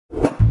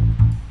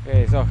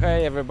Okay, so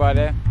hey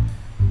everybody,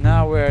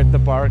 now we're at the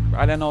park.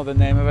 I don't know the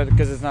name of it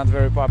because it's not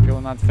very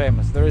popular, not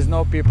famous. There is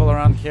no people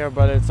around here,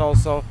 but it's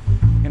also,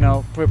 you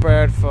know,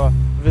 prepared for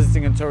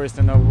visiting and tourists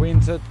in a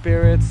winter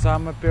period,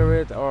 summer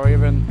period, or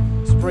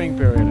even spring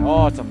period,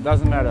 autumn,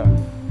 doesn't matter.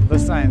 The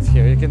signs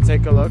here, you can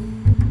take a look.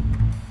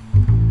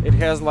 It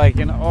has like,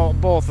 you know,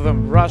 both of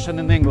them, Russian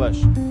and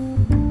English.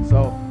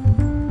 So,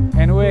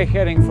 and we're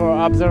heading for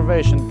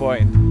observation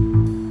point.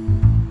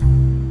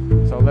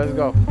 So let's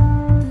go.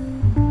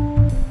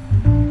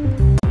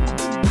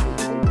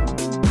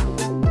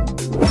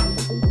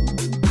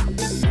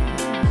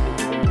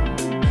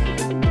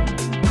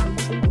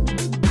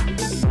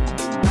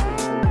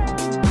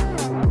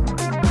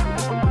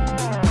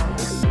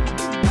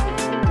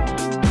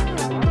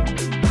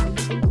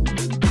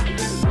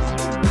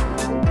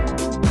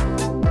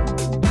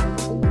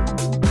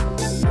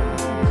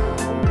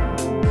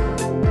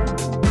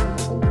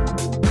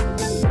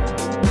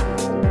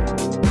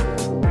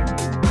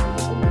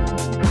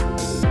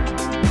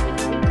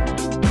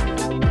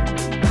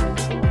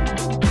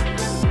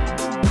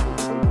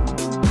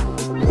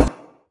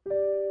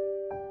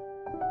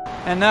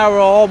 And now we're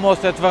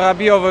almost at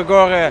Vorobyovo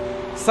Gory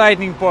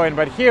sighting point,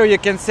 but here you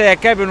can see a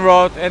cabin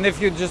road, and if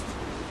you just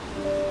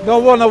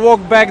don't want to walk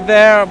back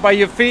there by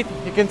your feet,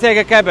 you can take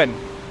a cabin.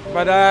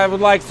 But I would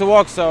like to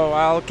walk, so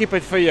I'll keep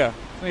it for you,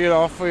 you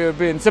know, for you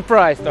being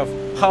surprised of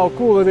how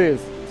cool it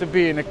is to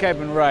be in a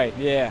cabin ride.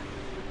 Yeah,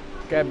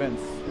 cabins.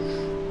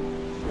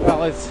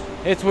 Well,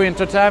 it's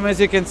winter time,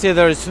 as you can see.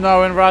 There is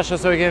snow in Russia,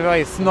 so you can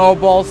play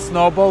snowball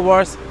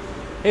wars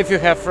if you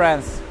have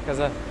friends, because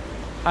I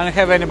don't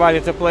have anybody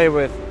to play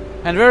with.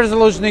 And where is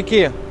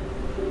Luzhniki,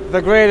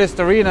 the greatest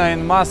arena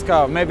in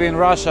Moscow, maybe in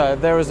Russia?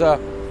 There was a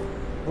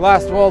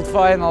last World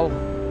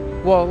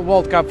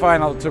Cup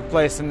final took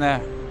place in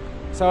there.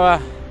 So,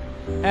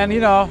 and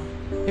you know,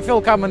 if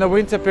you'll come in the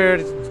winter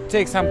period,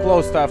 take some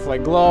clothes stuff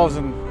like gloves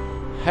and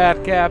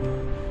hat cap,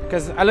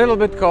 because a little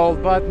bit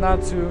cold, but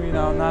not too, you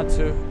know, not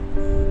too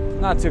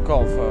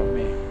cold for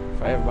me,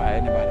 for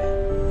anybody.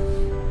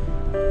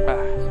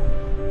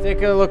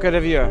 Take a look at the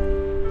view.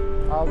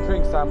 I'll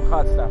drink some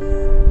hot stuff.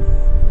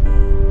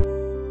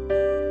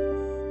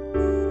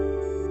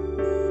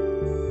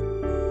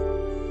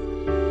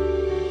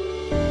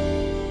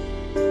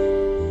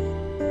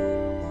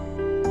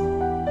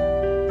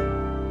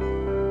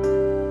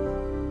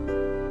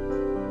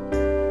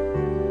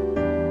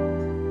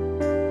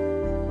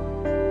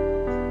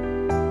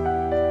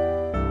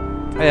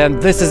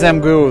 And this is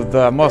MGU,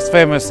 the most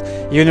famous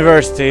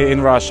university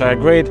in Russia.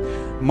 Great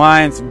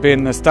minds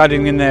been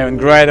studying in there and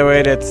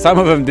graduated. Some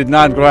of them did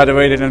not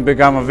graduate and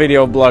become a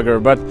video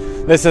blogger, but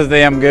this is the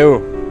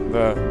MGU,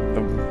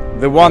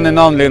 the one and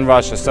only in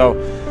Russia. So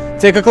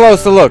take a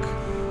closer look,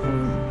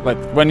 like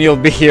when you'll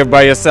be here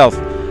by yourself,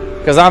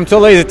 because I'm too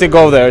lazy to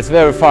go there. It's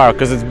very far,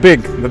 because it's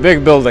big, the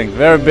big building,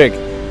 very big.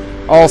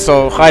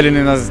 Also hiding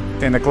in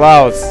the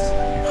clouds,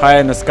 high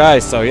in the sky.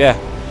 So yeah,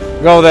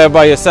 go there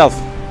by yourself.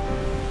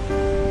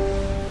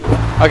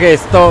 Okay,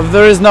 so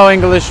there is no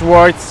English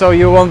word, so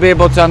you won't be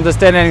able to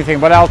understand anything,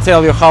 but I'll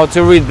tell you how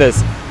to read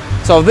this.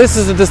 So this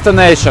is the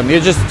destination. You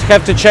just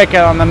have to check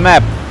it on the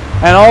map.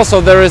 And also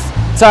there is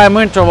time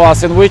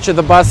intervals in which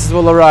the buses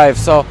will arrive.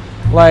 So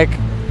like,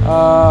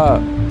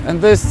 and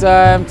this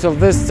time till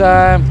this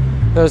time,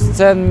 there's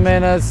 10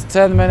 minutes,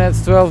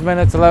 12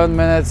 minutes, 11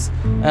 minutes,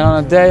 and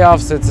on a day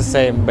off it's the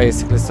same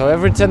basically. So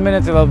every 10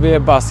 minutes there will be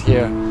a bus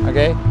here,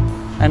 okay?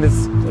 And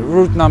it's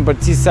route number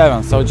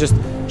T7, so just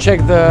check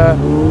the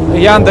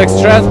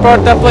Yandex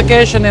Transport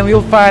application and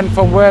you'll find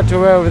from where to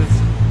where the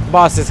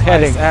bus is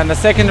heading. And the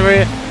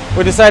secondary,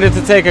 we decided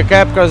to take a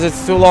cab because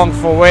it's too long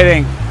for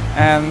waiting,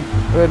 and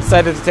we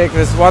decided to take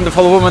this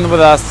wonderful woman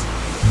with us.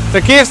 To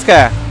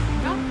Kievskaya?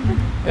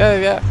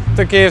 Yeah,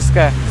 to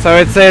Kievskaya. So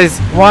it says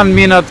 1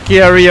 minute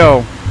Kia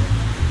Rio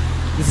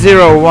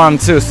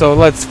 012, so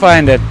let's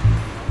find it.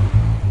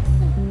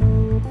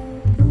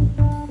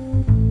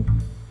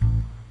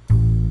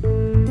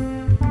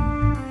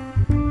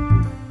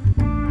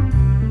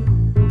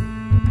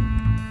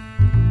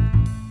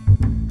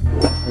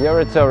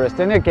 You're a tourist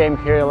and you came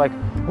here like,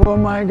 oh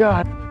my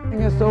god,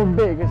 everything is so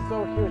big, it's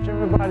so huge,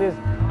 everybody's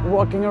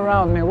walking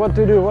around me, what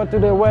to do,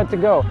 where to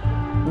go.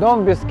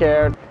 Don't be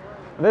scared.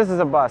 This is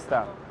a bus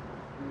stop.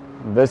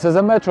 This is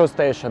a metro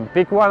station.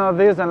 Pick one of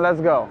these and let's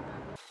go.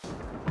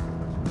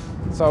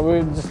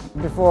 So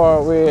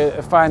before we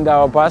find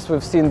our bus,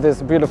 we've seen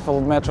this beautiful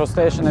metro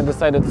station and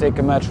decided to take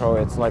a metro.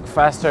 It's like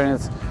faster and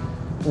it's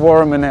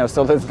warm in here,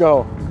 so let's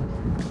go.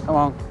 Come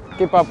on,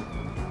 keep up.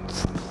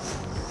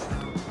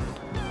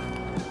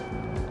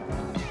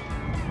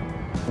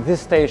 This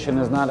station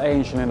is not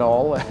ancient at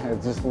all,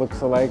 it just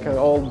looks like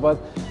old,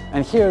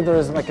 and here there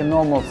is like a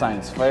normal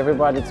signs for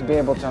everybody to be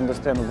able to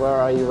understand where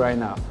are you right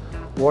now,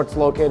 what's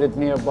located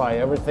nearby,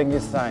 everything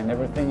is signed,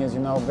 everything is, you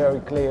know, very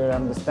clear,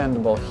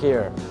 understandable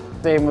here.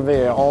 Same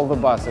with all the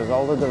buses,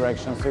 all the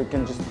directions, so you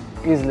can just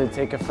easily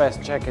take a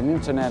fast check on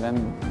internet,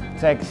 and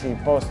taxi,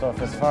 post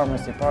office,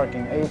 pharmacy,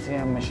 parking,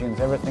 ATM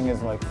machines, everything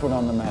is like put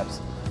on the maps.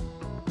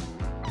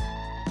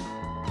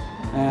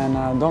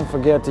 And don't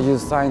forget to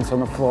use signs on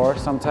the floor,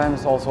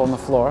 sometimes also on the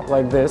floor,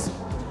 like this.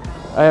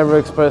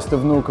 Aeroexpress to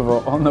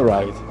Vnukovo on the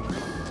right.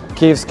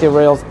 Kievsky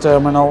Rail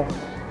Terminal,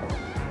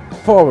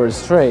 forward,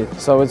 straight.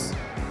 So it's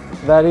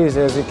that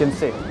easy as you can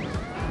see.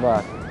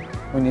 But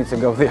we need to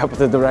go the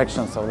opposite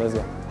direction, so let's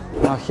go.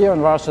 Now here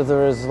in Russia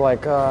there is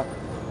like a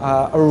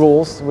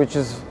rules which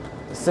is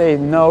say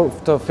no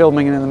to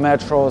filming in the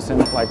metros and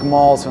like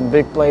malls and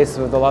big places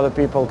with a lot of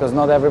people, because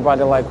not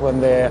everybody like when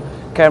the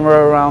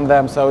camera around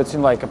them, so it's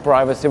like a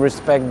privacy,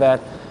 respect that.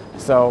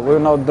 So we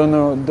don't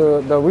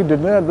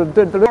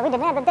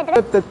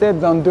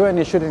do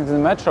any shooting in the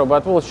metro,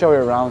 but we'll show you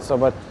around. So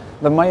but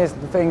the main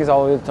thing is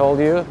already told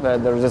you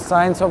that there's a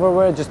signs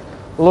everywhere, just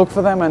look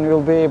for them and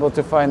you'll be able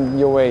to find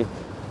your way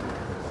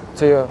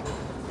to your,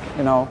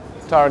 you know,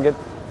 target.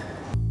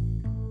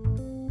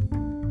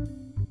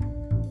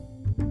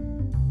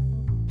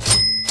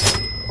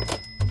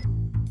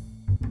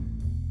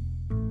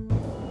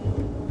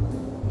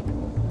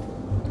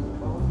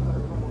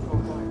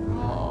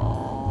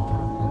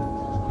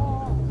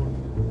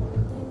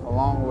 A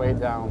long way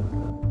down.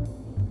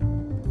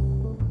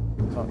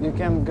 So you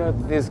can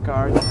get these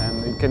cards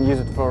and you can use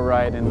it for a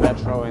ride in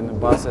metro, in the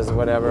buses,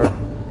 whatever.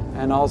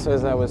 And also,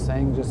 as I was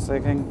saying, just a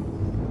second,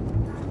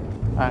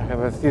 I have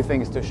a few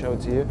things to show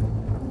to you.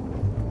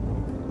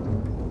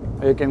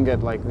 You can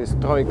get like this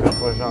Troika,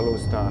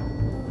 Pожалуйста,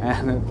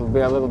 and it will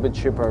be a little bit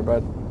cheaper,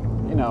 but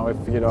you know, if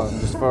you don't,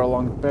 just for a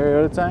long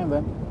period of time,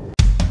 then.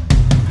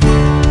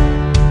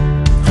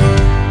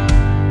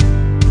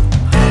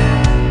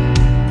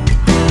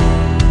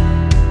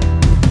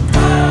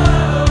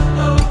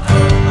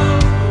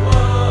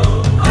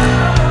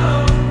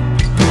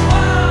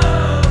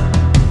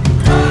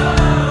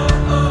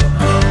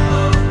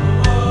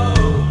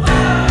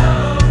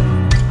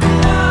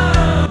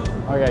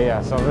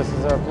 So this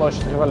is a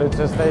Ploshchad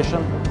Revolution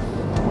station.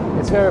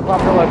 It's very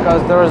popular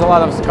because there is a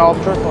lot of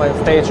sculptures, like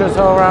statues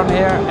all around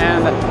here,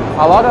 and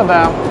a lot of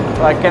them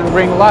like can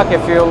bring luck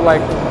if you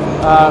like,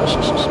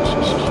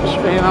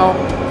 you know,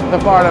 the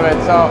part of it.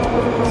 So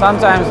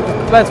sometimes,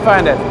 let's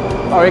find it.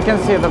 Oh, you can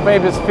see the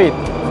baby's feet.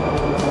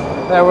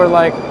 They were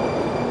like,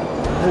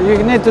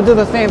 you need to do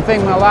the same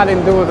thing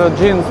Aladdin do with the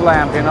jeans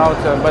lamp, you know,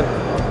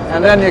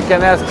 and then you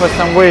can ask for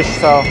some wish.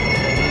 So.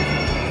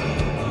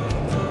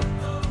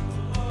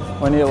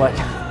 When you like,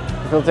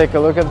 if you'll take a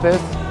look at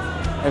this,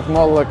 it's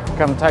more like a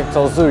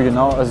contactile zoo, you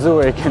know, a zoo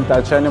where you can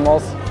touch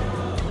animals,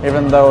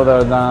 even though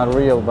they're not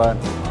real, but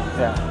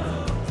yeah.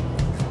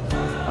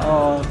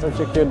 Oh,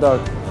 such a cute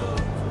dog.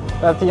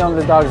 That's the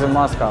only dogs in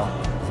Moscow.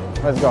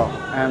 Let's go.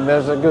 And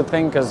there's a good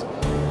thing, because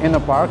in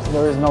the parks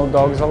there is no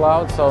dogs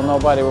allowed, so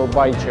nobody will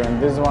bite you. And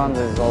this one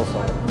is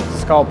also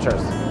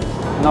sculptures.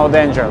 No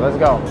danger. Let's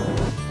go.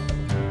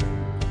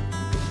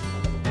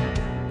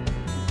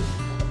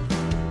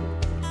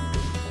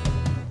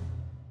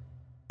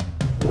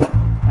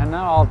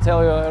 Now I'll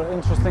tell you an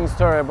interesting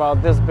story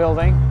about this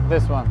building,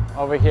 this one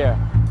over here.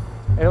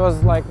 It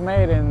was like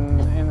made in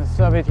the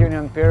Soviet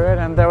Union period,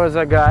 and there was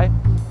a guy,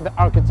 the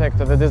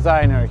architect or the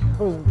designer,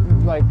 who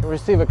like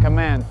received a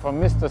command from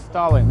Mr.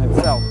 Stalin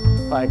itself,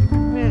 like,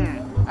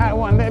 I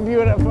want a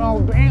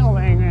beautiful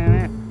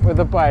building with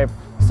the pipe.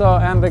 So,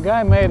 and the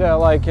guy made a,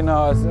 like, you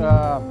know,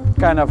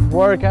 kind of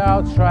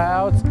workout,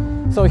 tryouts.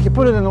 So he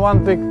put it in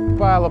one big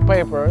pile of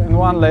paper in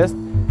one list,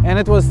 and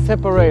it was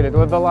separated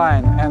with the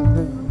line,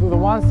 and the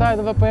one side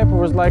of the paper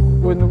was like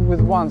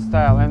with one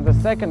style and the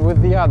second with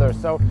the other.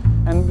 So,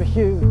 and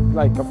he,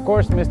 like, of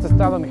course Mr.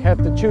 Stalin had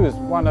to choose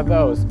one of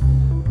those,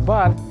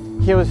 but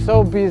he was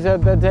so busy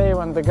at that day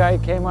when the guy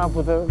came up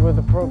with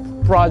a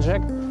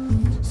project.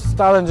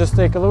 Stalin just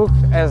take a look,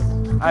 as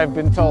I've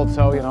been told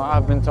so, you know,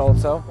 I've been told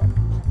so,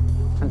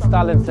 and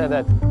Stalin said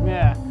that,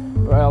 yeah,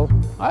 well,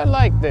 I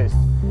like this,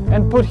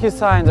 and put his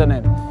signs on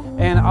it.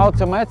 And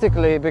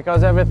automatically,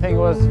 because everything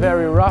was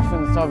very rough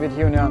in the Soviet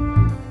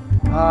Union,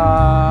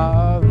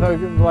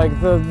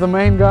 the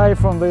main guy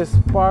from this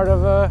part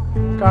of the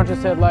country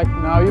said, like,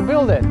 now you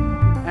build it.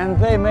 And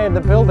they made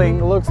the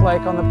building looks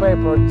like on the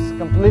paper it's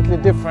completely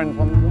different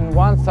from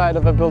one side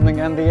of the building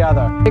and the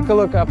other. Take a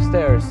look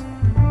upstairs,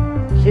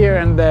 here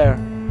and there,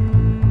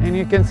 and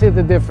you can see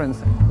the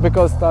difference,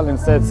 because Stalin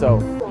said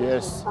so.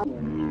 Yes.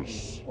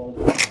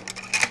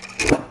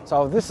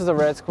 So this is a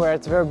Red Square.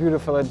 It's very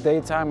beautiful at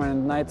daytime and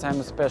at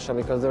nighttime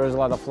especially, because there is a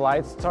lot of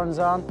lights turns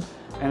on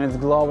and it's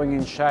glowing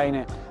and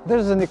shiny.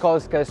 There's a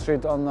Nikolskaya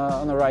Street on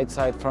the right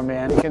side from me,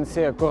 and you can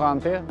see a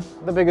Kuranty,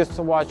 the biggest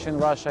watch in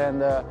Russia,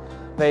 and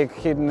they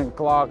hidden the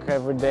clock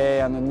every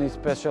day, and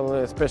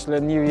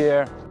especially New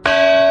Year.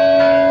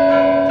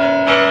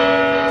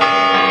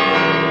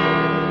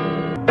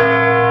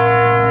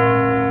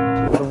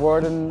 The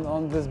word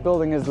on this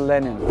building is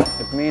Lenin.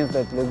 It means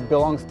that it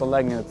belongs to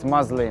Lenin. It's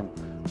Muslim.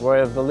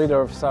 Where the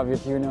leader of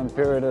Soviet Union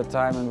period of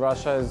time in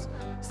Russia is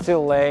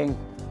still laying.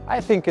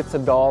 I think it's a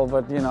doll,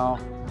 but you know,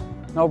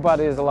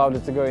 nobody is allowed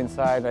to go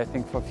inside, I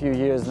think, for a few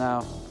years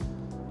now.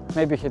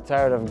 Maybe he's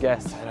tired of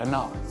guests, I don't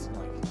know. It's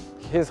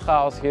like his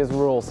house, his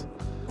rules.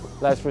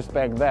 Let's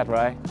respect that,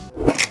 right?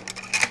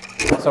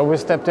 So we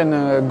stepped in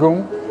a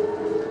GUM,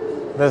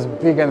 this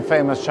big and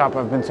famous shop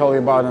I've been told you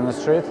about on the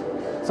street.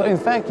 So in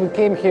fact, we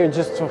came here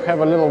just to have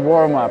a little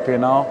warm-up, you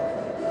know,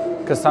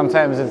 because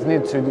sometimes it's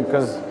need to,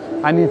 because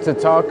I need to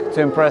talk to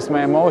impress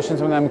my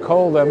emotions. When I'm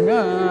cold, I'm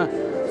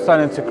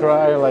starting to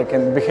cry, like,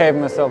 and behave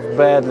myself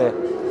badly.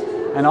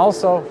 And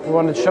also, we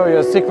want to show you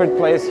a secret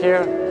place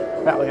here.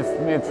 Well,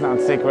 it's not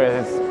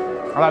secret,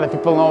 a lot of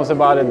people knows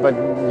about it, but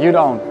you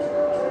don't.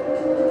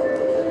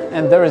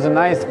 And there is a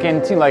nice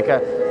canteen, like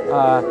a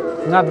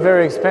not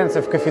very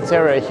expensive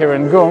cafeteria here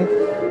in GUM,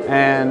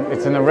 and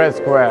it's in the Red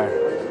Square.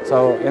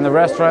 So in the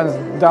restaurants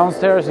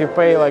downstairs, you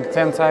pay like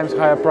 10 times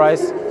higher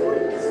price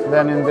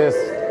than in this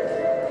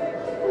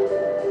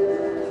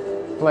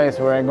place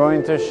where I'm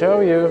going to show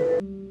you.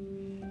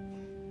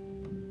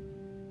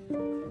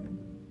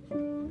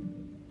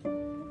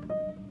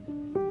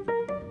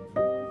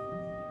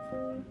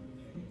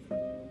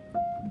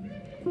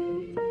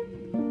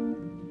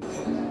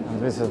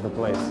 This is the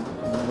place.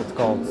 It's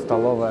called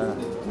Stolova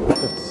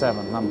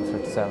 57, number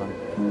 57.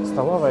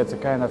 Stolova, it's a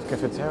kind of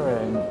cafeteria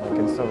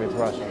in Soviet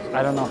Russia.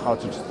 I don't know how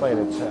to translate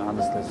it,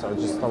 honestly, so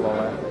just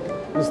Stolova.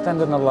 You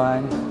stand in a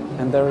line,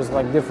 and there is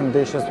like different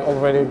dishes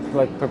already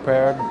like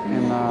prepared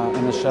in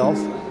the shelves.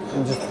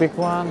 And just pick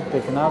one,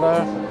 pick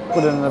another,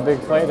 put it in a big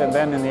plate, and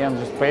then in the end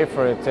just pay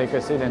for it, take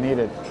a seat and eat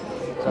it.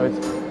 So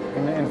it's,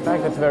 in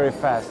fact, it's very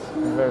fast.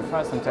 It's very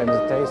fast, sometimes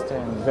it's tasty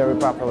and very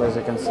popular, as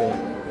you can see.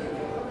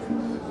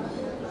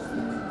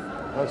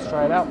 Let's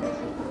try it out.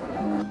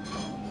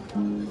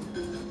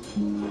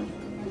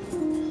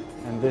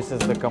 And this is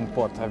the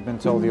compote I've been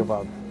told you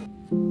about.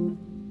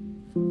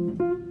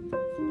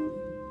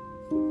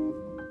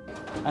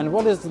 And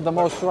what is the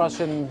most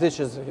Russian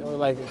dishes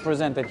like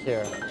presented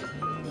here?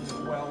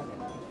 Well,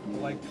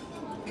 like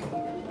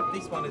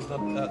this one is not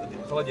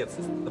холодец,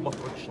 is the most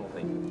traditional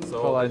thing. So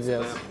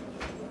Холодец.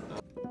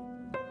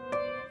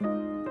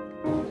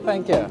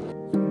 Thank you.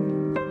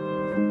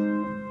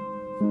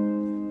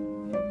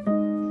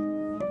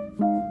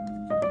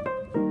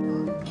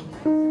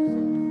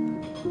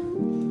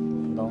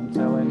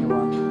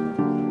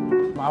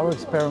 Our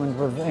experiment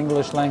with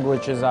English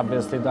language is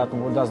obviously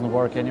doesn't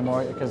work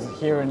anymore, because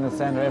here in the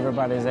center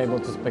everybody is able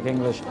to speak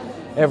English.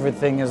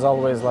 Everything is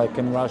always like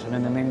in Russian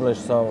and in English,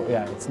 so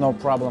yeah, it's no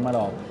problem at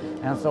all.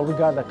 And so we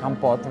got a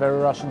compote, very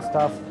Russian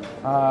stuff,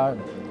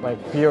 like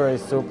puree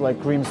soup, like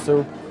cream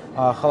soup,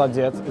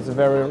 холодец. It's a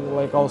very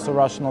like also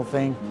Russian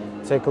thing.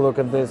 Take a look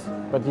at this,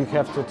 but you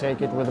have to take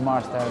it with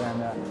mustard,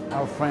 and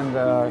our friend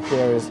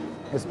here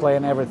is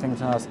playing everything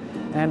to us.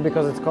 And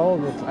because it's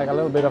cold, it's like a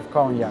little bit of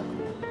cognac.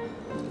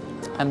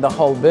 And the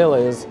whole bill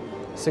is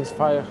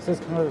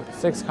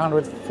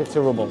 650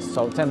 rubles,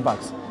 so 10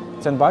 bucks.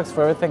 10 bucks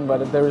for everything,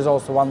 but there is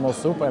also one more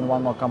soup and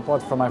one more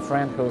compote for my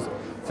friend who's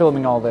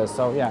filming all this.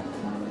 So yeah,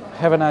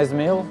 have a nice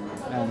meal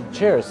and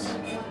cheers.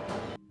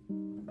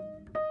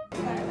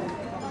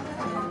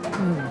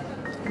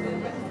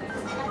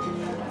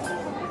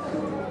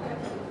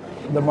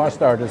 The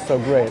mustard is so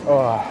great.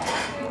 Oh.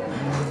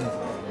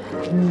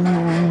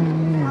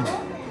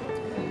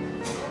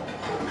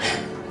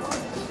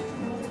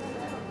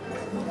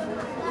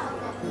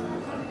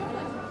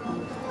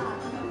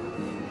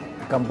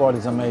 Compote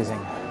is amazing.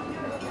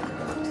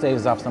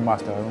 Saves up some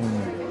mustard.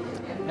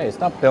 Hey,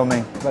 stop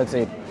filming. Let's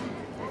eat.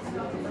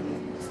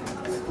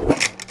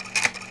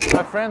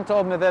 My friend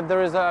told me that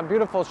there is a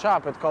beautiful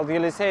shop. It's called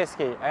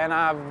Yeliseyskiy, and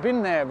I've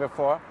been there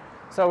before.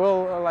 So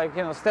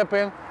we'll step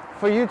in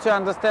for you to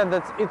understand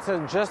that it's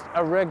just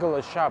a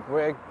regular shop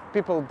where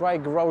people buy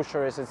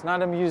groceries. It's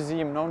not a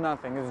museum, no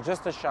nothing. It's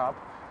just a shop,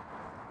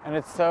 and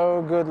it's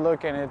so good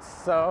looking. It's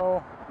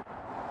so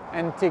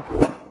antique.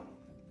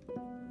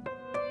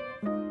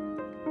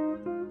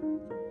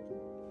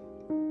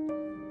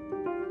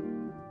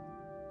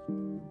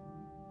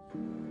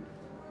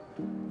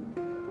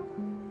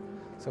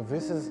 So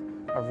this is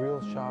a real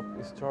shop,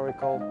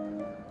 historical.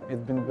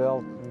 It's been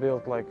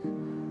built like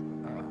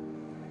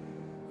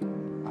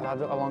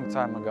a long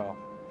time ago.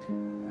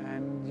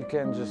 And you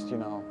can just,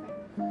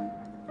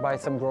 buy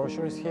some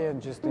groceries here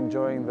and just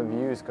enjoying the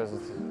views, because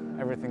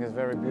everything is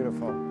very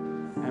beautiful.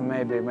 And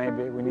maybe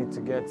we need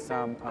to get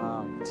some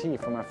tea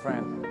for my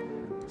friend.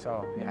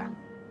 So yeah.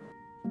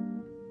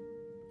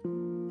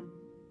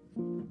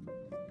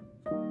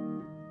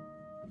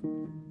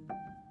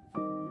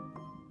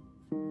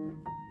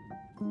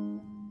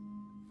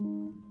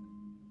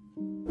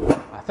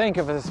 Thank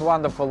you for this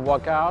wonderful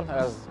walkout.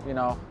 As you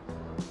know,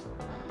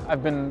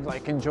 I've been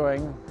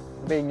enjoying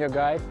being your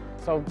guide.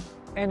 So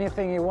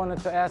anything you wanted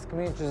to ask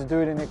me, just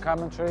do it in the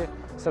commentary.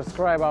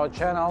 Subscribe our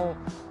channel,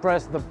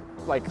 press the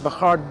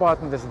heart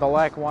button. This is the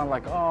like one,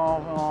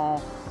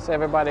 oh, so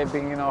everybody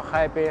being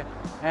happy.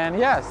 And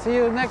yeah, see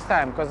you next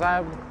time, because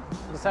I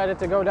decided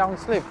to go down and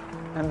sleep.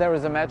 And there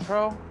is a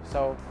metro,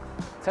 so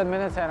 10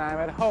 minutes and I'm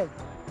at home.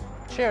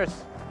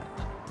 Cheers.